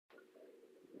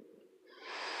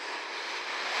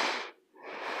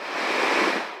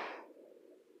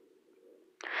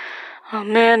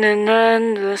I'm in an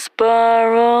endless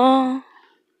spiral.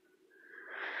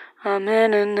 I'm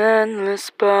in an endless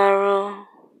spiral.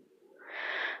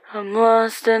 I'm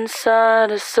lost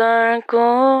inside a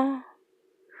circle.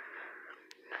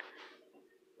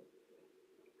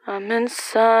 I'm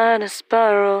inside a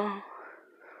spiral.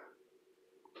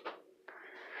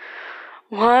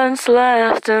 One's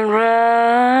left and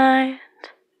right,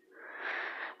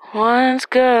 one's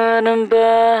good and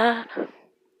bad.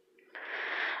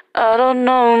 I don't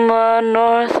know my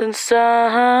north and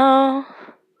south.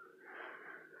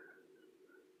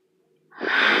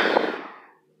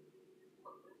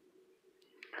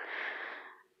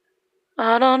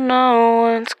 I don't know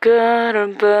what's good or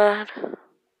bad.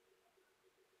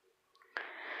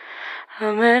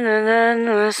 I'm in an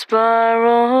endless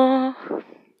spiral.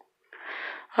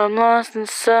 I'm lost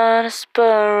inside a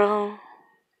spiral.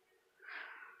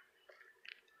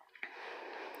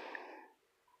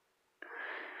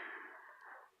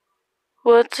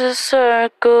 What's a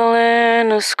circle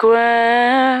in a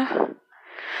square?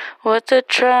 What's a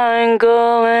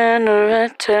triangle in a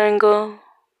rectangle?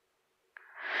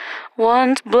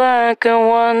 One's black and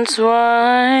one's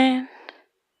white.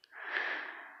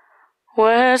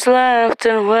 Where's left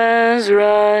and where's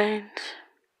right?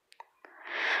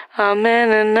 I'm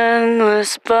in an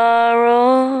endless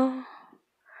spiral.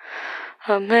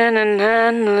 I'm in an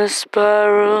endless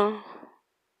spiral.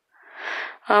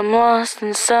 I'm lost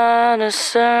inside a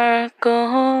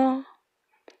circle.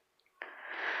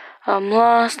 I'm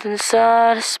lost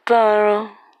inside a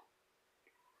spiral.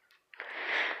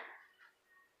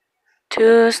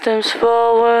 2 steps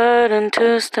forward and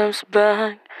 2 steps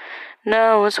back.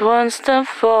 Now it's 1 step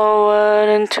forward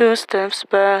and 2 steps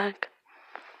back.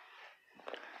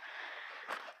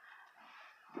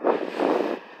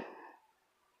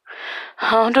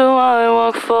 How do I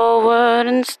walk forward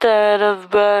instead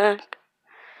of back?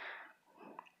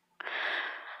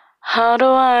 How do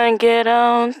I get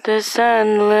out this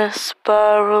endless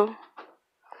spiral?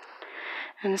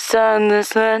 Inside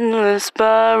this endless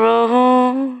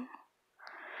spiral,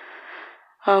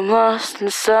 I'm lost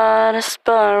inside a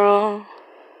spiral.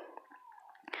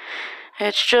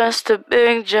 It's just a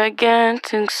big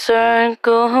gigantic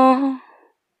circle.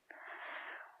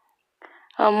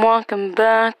 I'm walking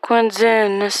backwards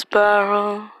in a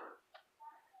spiral.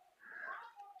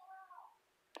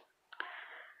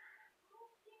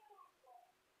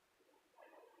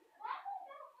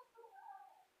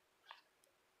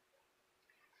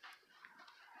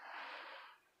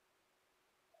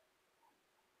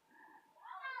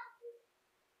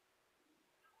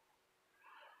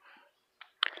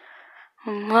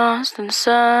 I'm lost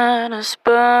inside a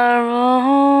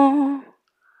spiral.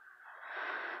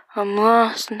 I'm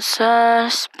lost inside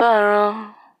a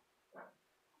spiral.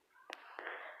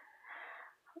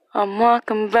 I'm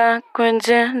walking backwards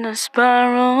in a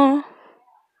spiral.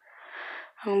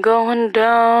 I'm going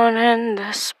down in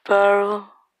the spiral.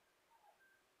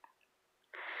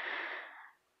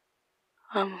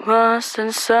 I'm lost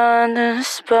inside the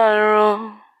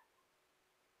spiral.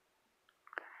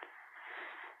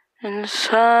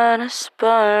 Inside a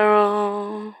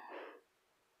spiral.